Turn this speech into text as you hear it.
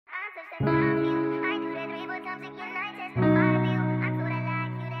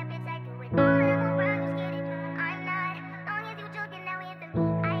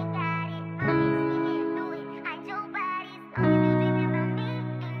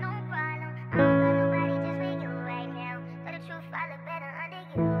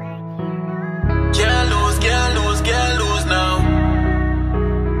Can't lose now.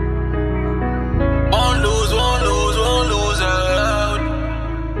 Won't lose out.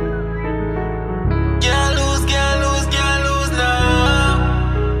 Can't lose now.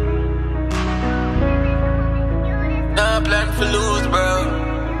 Nah plan for lose, bro.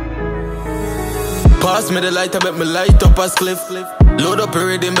 Pass me the light, I bet me light up as cliff. Load up a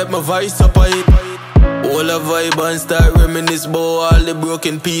rhythm, bet my voice up a hit. All a vibe and start reminisce about all the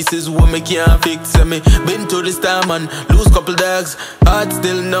broken pieces when me can't fix me. Been to the storm and lose couple dogs. Heart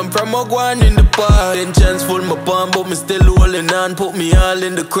still numb from a guan in the park. Then chance full my palm but me still holding on. Put me all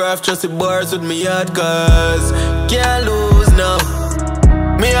in the craft, trust the bars with me heart. Cause can't lose now.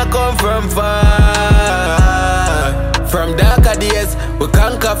 Me I come from far. From darker days, we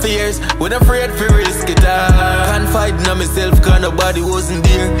conquer fears. We not afraid for risk it all. Confiding on myself cause nobody wasn't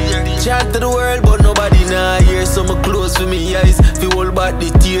there. Chant to the world but nobody nah hear. So me close for me eyes, feel all about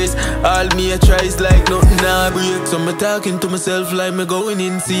the tears. All me a tries like nothing nah break. So me talking to myself like me going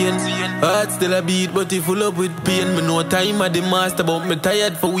insane. Heart still a beat but it full up with pain. Me know time at the master but me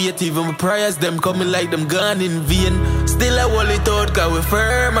tired for wait. Even my prayers them coming like them gone in vain. Still I hold it out cause we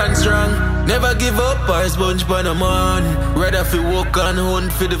firm and strong. Never give up or sponge pan a man. Rather fi walk and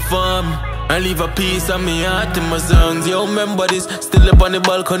hunt for the farm. I leave a piece of me heart in my songs. Yo, remember this, still up on the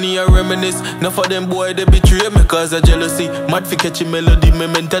balcony I reminisce. Enough of them boy they betray me cause of jealousy. Mad fi catch a melody, me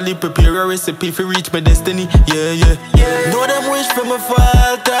mentally prepare a recipe fi reach my destiny. Yeah. Know them wish for me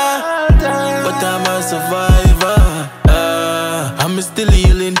falter, but I'm a survivor. I'm still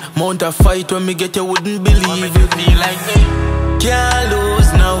healing. Mount a fight when me get you wouldn't believe it. Feel like me can't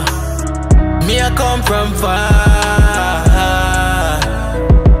lose now. Me I come from far.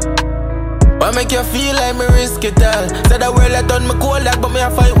 Why make you feel like me risk it all? Said the world I done me cold like but me I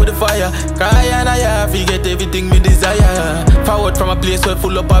fight with the fire. Cry and I have to get everything me desire. Forward from a place where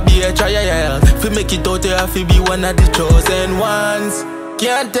full up a be a trial. Fi make it out you have to be one of the chosen ones.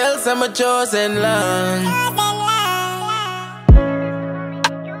 Can't tell some a chosen land.